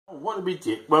What did we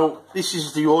do? Well, this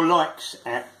is the Your Likes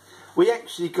app. We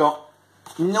actually got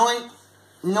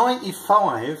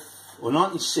 95 or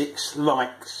 96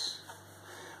 likes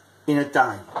in a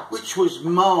day, which was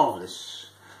marvellous.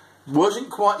 Wasn't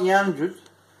quite the 100,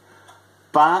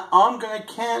 but I'm going to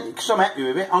count it, because I'm happy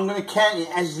with it, I'm going to count it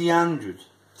as the 100.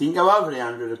 Didn't go over the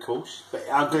 100, of course, but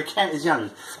I'm going to count it as the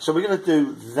 100. So we're going to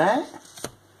do that,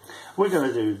 we're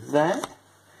going to do that,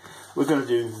 we're going to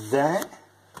do that,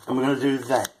 and we're going to do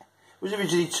that. It was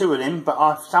originally 2 of them, but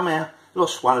I somehow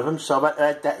lost one of them, so I've had to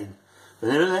add that in. But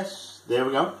nevertheless, there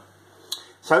we go.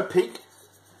 So, Pig,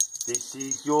 this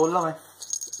is your life.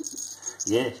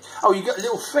 Yes. Oh, you got a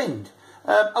little friend.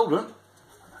 Hold on.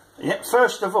 Yeah,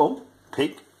 first of all,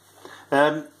 Pig,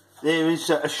 there is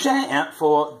a shout out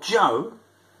for Joe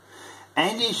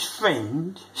and his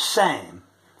friend Sam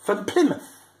from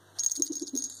Plymouth.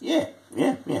 Yeah.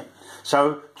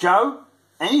 So, Joe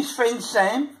and his friend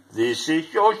Sam, this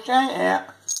is your shout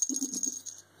out.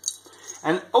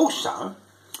 And also,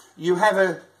 you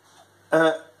have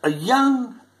a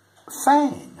young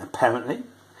fan, apparently.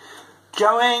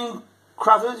 Joanne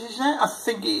Crothers, is that? I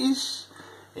think it is.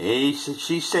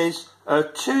 She says, her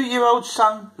 2-year-old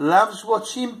son loves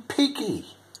watching Piggy.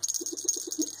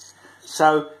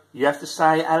 So, you have to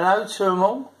say hello to them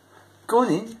all. Go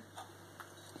on in.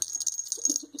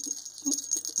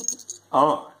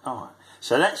 Alright.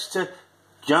 So that's to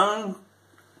Joan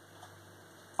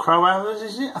Crothers,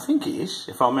 is it? I think it is,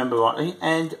 if I remember rightly.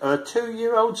 And her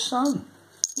 2-year-old son.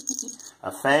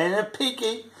 A fan of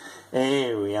Piggy.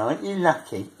 There we are. Aren't you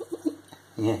lucky?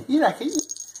 Yeah, you're lucky.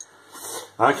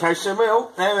 Okay, so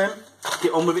we'll now then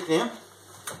get on with it now.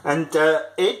 And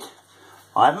Ed,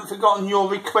 I haven't forgotten your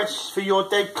request for your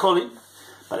dead Colin,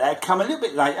 but that'll come a little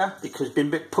bit later because it's been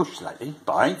a bit pushed lately,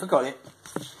 but I ain't forgot it.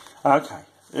 Okay,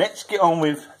 let's get on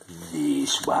with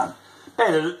this one.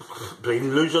 Better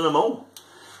bleeding lose on them all.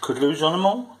 Could lose on them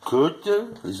all. Could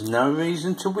do. There's no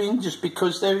reason to win just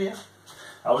because they're here.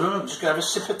 Hold on, I'm just going to have a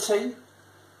sip of tea.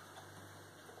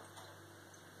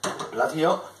 Bloody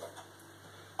hot.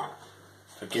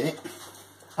 Forget it.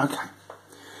 Okay.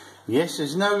 Yes,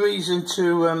 there's no reason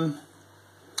to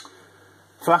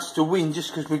for us to win just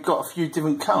because we've got a few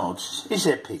different cards. Is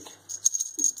there, Pig?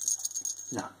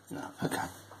 No. Okay.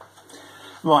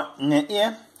 Right, now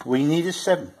here we need a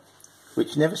 7,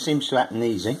 which never seems to happen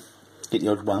easy. Get the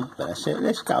odd one, but that's it.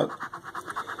 Let's go.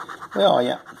 Where are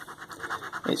you?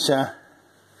 It's a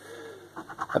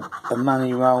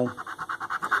money roll,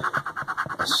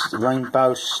 a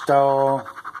rainbow star,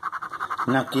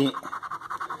 nugget,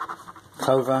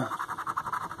 clover,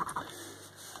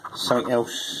 something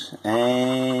else,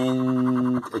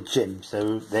 and a gem.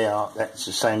 So they are. That's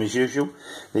the same as usual.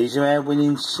 These are our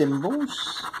winning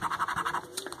symbols.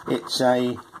 It's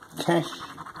a cash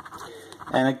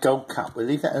and a gold cup. We'll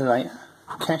leave that later.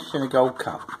 Cash and a gold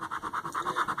cup.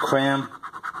 Crown.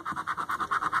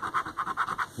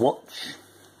 Watch.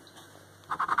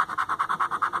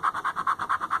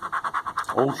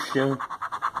 Horseshoe.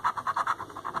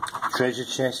 Treasure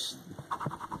chest.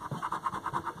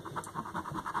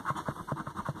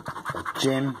 A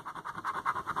gem.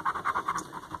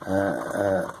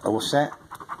 What's that?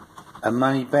 A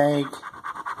money bag.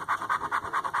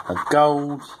 A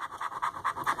gold.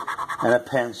 And a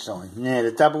pound sign. Now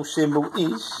the double symbol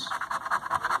is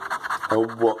a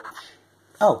watch.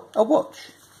 Oh, a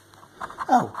watch.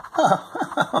 Oh.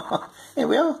 Here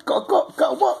we are. Got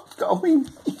a watch. Got a win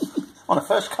on the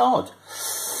first card.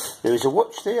 There is a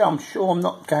watch there. I'm sure I'm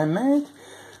not going mad.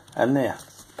 And there,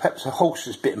 perhaps a horse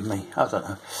has bitten me. I don't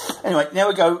know. Anyway, now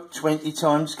we go 20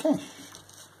 times cash.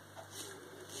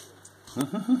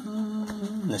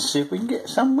 Let's see if we can get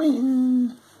some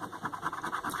win.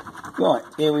 Right,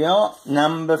 here we are,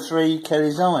 number 3,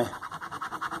 Kelly's Eye.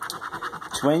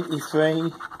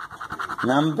 23,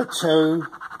 number 2,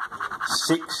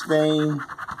 16,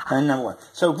 and number 1.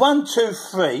 So 1, 2,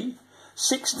 3,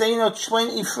 16 or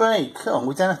 23. Come on,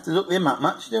 we don't have to look them up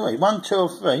much, do we? 1, 2 or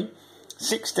 3,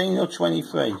 16 or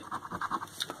 23.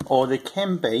 Or there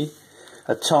can be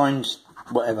a times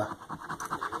whatever.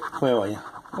 Where are you?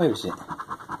 Where is it?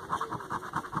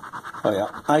 Oh yeah,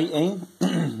 18.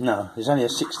 No, there's only a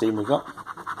 16 we got.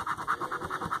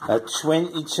 A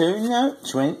 22, no,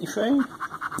 23.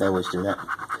 They always do that.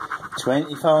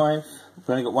 25. We've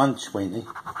only got 120.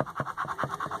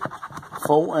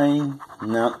 14,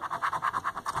 no.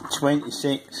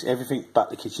 26, everything but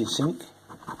the kitchen sink.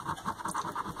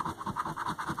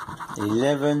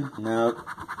 11, no.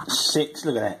 6,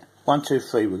 look at that. 1, 2,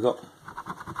 3 we got.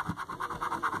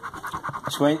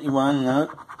 21,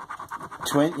 no.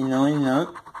 29,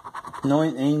 no.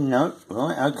 19, no.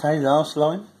 Right, okay, last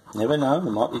line. Never know,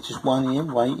 there might be just one here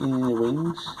waiting in the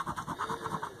wings.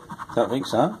 Don't think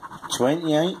so.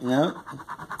 28, no.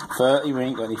 30, we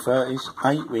ain't got any 30s.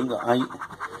 8, we ain't got 8.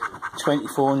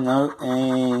 24, no.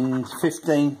 And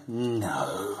 15,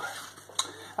 no.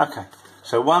 Okay,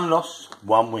 so 1 loss,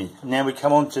 1 win. Now we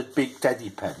come on to Big Daddy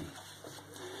Paddy.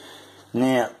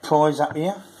 Now, prize up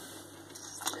here.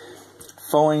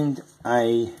 Find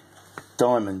a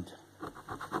diamond.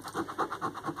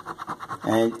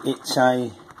 And it's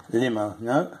a limo,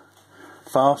 no?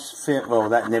 Fast, fit, well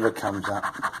that never comes up.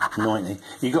 90.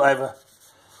 You've got to have a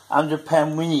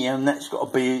 £100 win here, and that's got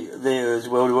to be there as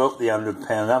well to help the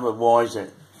 £100. Otherwise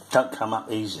it don't come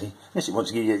up easy. Unless it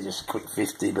wants to give you just a quick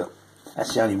 50, but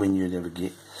that's the only win you'd ever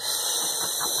get.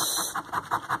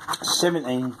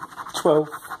 17, 12,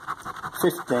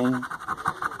 15,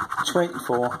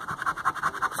 24,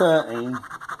 13,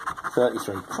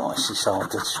 33. Christ, it's hard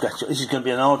to scratch off. This is going to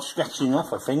be an hard scratching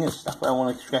off, I think. It's stuff I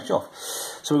want to scratch off.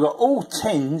 So we've got all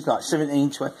 10s, like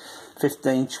 17, 20,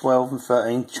 15, 12 and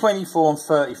 13, 24 and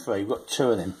 33. We've got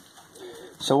 2 of them.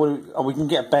 So we can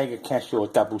get a bag of cash or a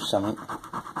double something.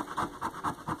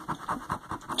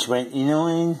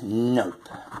 29, nope.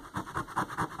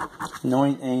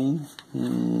 19,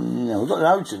 no. We've got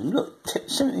loads of them. Look,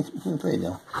 17, there you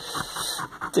go.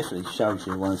 Definitely shows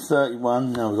you one.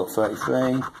 31, no, we've got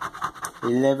 33.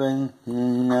 11,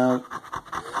 no.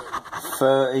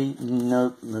 30,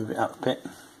 nope. Move it up a bit.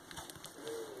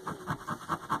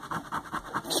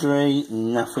 3,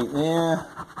 nothing there.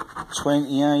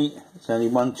 28, there's only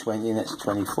 120 and that's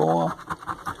 24.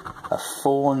 A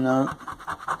 4, no.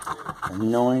 A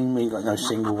 9, we ain't got no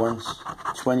single ones.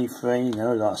 23,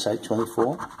 no, like I say,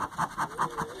 24.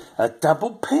 A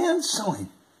double pound sign.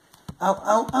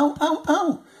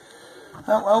 Oh,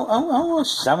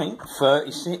 something.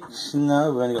 36,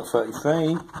 no, we've only got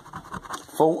 33.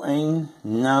 14,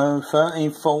 no.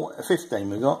 13, 14, 15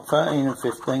 we got. 13 and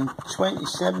 15.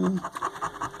 27,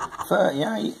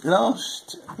 38,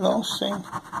 last thing.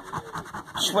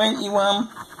 21,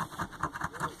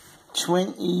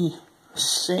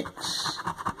 26,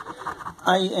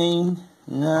 18,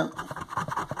 no.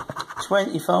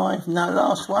 25, no,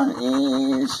 last one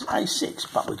is a 6,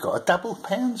 but we've got a double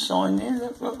pound sign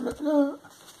there. Look.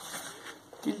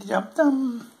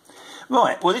 Dum.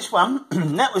 Right, well this one,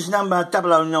 that was number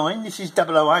 009, this is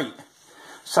 008.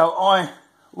 So I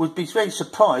would be very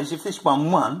surprised if this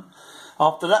one won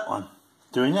after that one,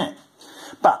 doing that.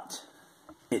 But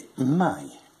it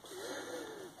may,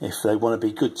 if they want to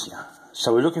be good to you.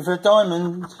 So we're looking for a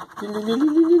diamond,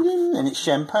 and it's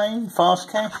champagne, fast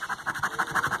cash.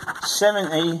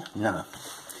 70, no.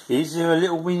 Is there a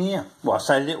little win here? Well, I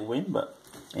say a little win, but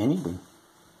any win.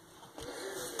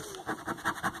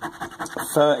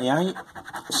 38,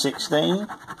 16,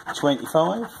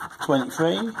 25,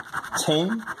 23,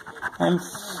 10 and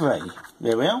 3.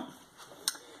 There we are.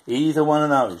 Either one of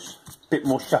those. Bit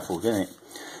more shuffled, isn't it?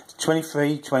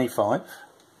 23, 25,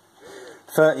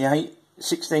 38,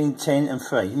 16, 10 and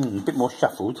 3. A bit more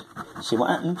shuffled. See what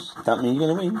happens. Don't mean you're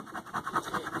going to win.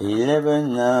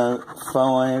 11, no.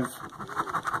 5,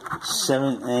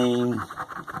 17,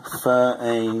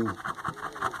 13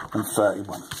 and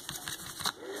 31.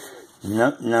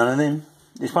 No, none of them.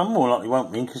 This one more likely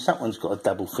won't win because that one's got a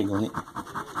double thing on it.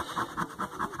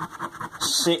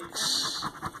 6,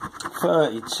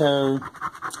 32,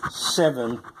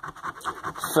 7,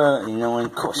 39.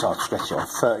 Of course I'll scratch it off.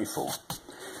 34.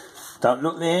 Don't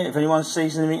look there. If anyone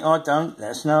sees anything I don't,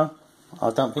 let us know. I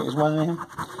don't think there's one there.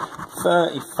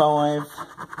 35,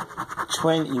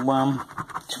 21,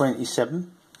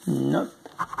 27. Nope.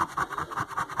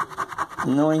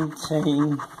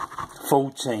 19,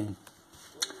 14.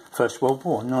 First World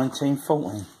War,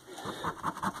 1914.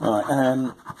 Right,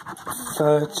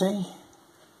 30.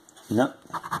 Nope.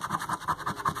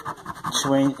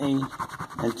 20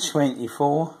 and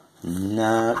 24.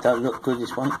 No, don't look good,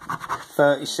 this one.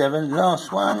 37.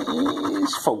 Last one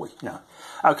is 40. No.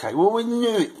 Okay, well, we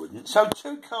knew it wouldn't. So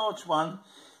 2 cards won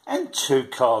and 2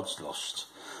 cards lost.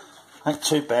 Ain't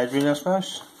too bad, really, I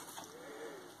suppose.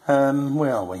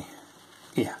 Where are we?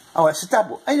 Yeah. Oh, it's a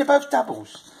double. Hey, they're both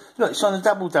doubles. Look, it's on a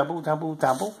double.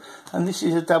 And this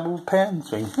is a double pound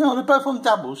thing. No, they're both on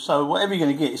doubles, so whatever you're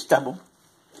going to get is double.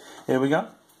 Here we go.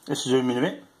 Let's zoom in a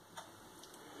bit.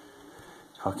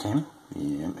 If I can.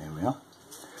 Yeah, there we are.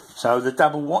 So the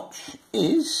double watch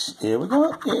is, here we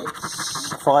go,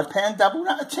 it's £5 double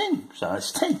out of 10. So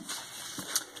it's 10.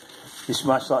 This is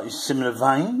most likely a similar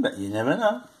vein, but you never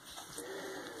know.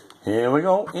 Here we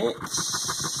go,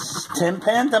 it's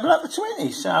 £10 double up to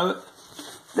 20. So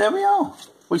there we are.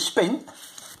 We spent,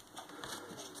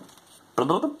 I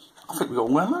think we got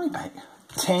all our money back.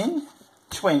 10,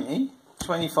 20,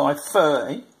 25,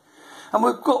 30, and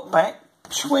we've got back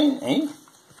 20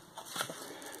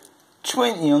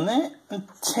 on that, and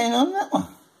 10 on that one.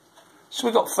 So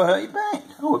we've got 30 back.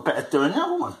 Oh, we better do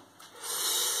another one.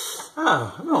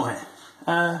 Oh, right.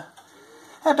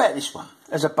 How about this one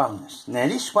as a bonus? Now,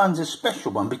 this one's a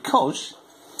special one because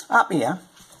up here,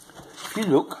 if you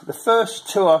look, the first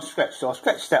two I scratched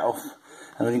that off,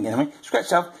 and I didn't get anything.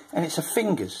 Scratched it off, and it's a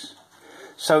fingers.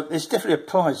 So there's definitely a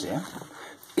prize there.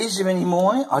 Is there any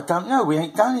more on it? I don't know. We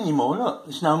ain't done any more. Look,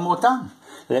 there's no more done.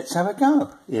 Let's have a go.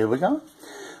 Here we go.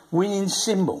 Winning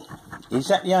symbol. Is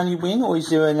that the only win, or is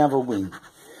there another win?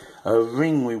 A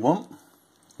ring we want.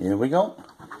 Here we go.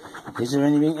 Is there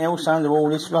anything else under all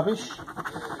this rubbish?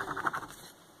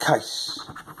 Case.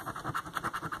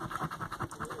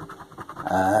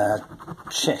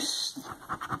 Chest.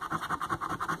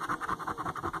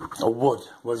 A wood.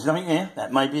 Well, there's nothing there.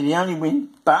 That may be the only win,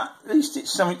 but at least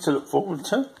it's something to look forward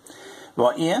to.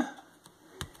 Right here.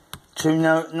 Two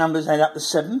numbers add up to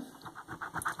 7.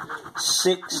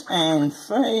 6 and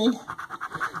 3.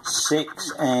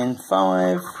 6 and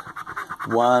 5.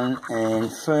 1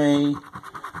 and 3.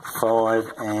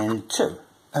 5 and 2.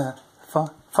 5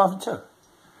 and 2.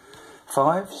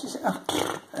 5, 6,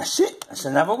 that's it. That's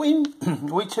another win.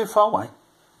 We're too far away.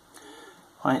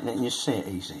 I ain't letting you see it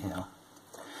easy, you know.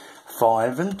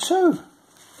 5 and 2.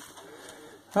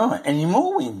 Right, any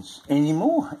more wins? Any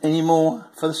more? Any more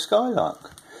for the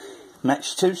Skylark?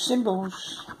 Match 2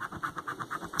 symbols.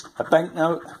 A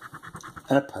banknote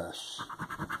and a purse.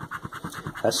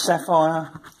 A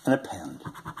sapphire and a pound.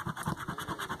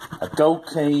 A gold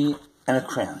key and a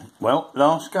crown. Well,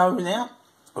 last go now.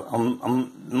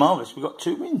 I'm marvellous. We've got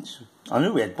 2 wins. I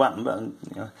knew we had one, but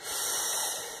you know.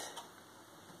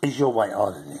 Is your weight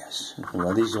harder than this?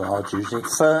 Well, these are hard usually.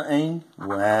 13.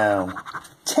 Wow.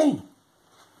 10.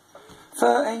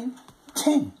 13.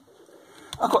 10.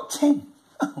 I got 10.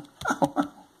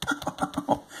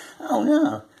 Oh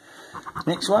no.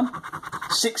 Next one.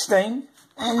 16.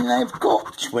 And they've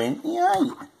got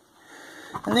 28.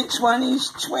 The next one is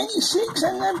 26.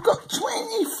 And they've got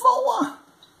 24.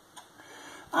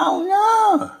 Oh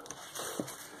no.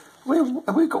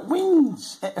 We've got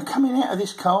wins coming out of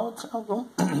this card. Hold on.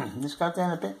 Let's go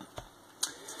down a bit.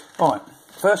 Alright,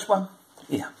 first one.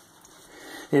 Here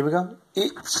we go.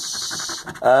 It's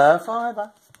a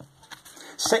 £5.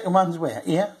 Second one's where?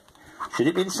 Here. Should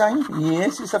it be the same?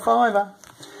 Yes, it's a £5.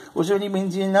 Was there any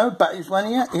wins you know? But it's one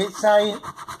here. It's a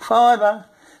 £5.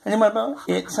 And then what about?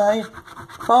 It's a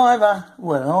 £5.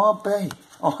 Well, I'll be.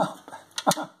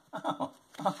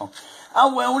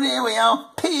 Oh, well, there we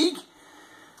are. Pig.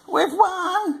 We've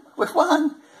won.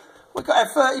 We've got our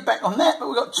 30 back on that, but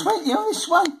we've got 20 on this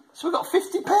one. So we've got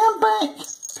 £50 back.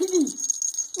 Piggy.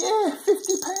 Yeah,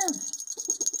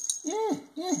 £50.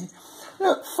 Yeah.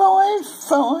 Look, 5,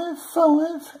 5,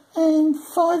 5, and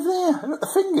 5 there. Look, the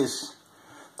fingers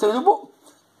do the walk.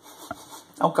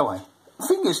 Oh, go away.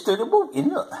 Fingers do the walking.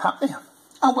 Look, up there.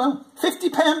 Oh, well,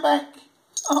 £50 back.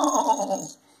 Oh.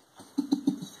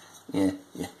 Yeah.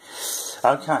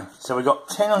 Okay, so we got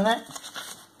 10 on that,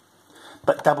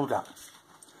 but doubled up.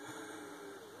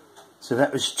 So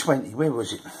that was 20. Where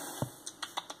was it?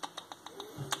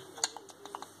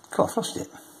 God, I've lost it.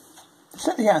 Is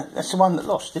that that's the one that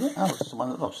lost, isn't it? Oh, it's the one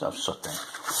that lost. I've shot down.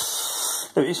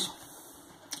 There it is.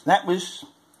 That was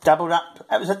doubled up.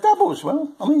 That was a double as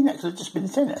well. I mean, that could have just been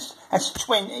 10. That's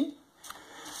 20.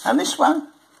 And this one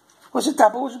was a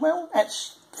double as well.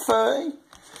 That's 30.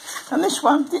 And this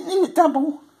one didn't need a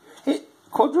double. It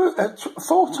quadrupled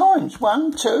 4 times.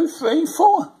 1, 2, 3,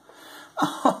 4.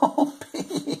 Oh,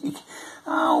 Pig.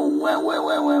 Oh,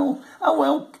 well. Oh,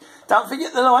 well. Don't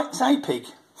forget the likes, eh, Pig?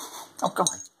 Oh, God.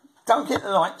 Don't forget the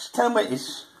likes. Tell them where it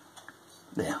is.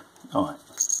 There. All right.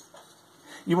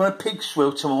 You want a pig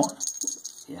swill tomorrow?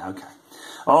 Yeah, okay.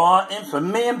 All right, then, for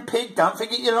me and Pig, don't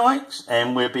forget your likes.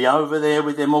 And we'll be over there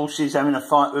with them horses having a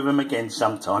fight with them again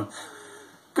sometime.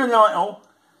 Good night, all.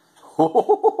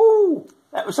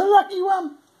 That was a lucky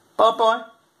one. Bye-bye.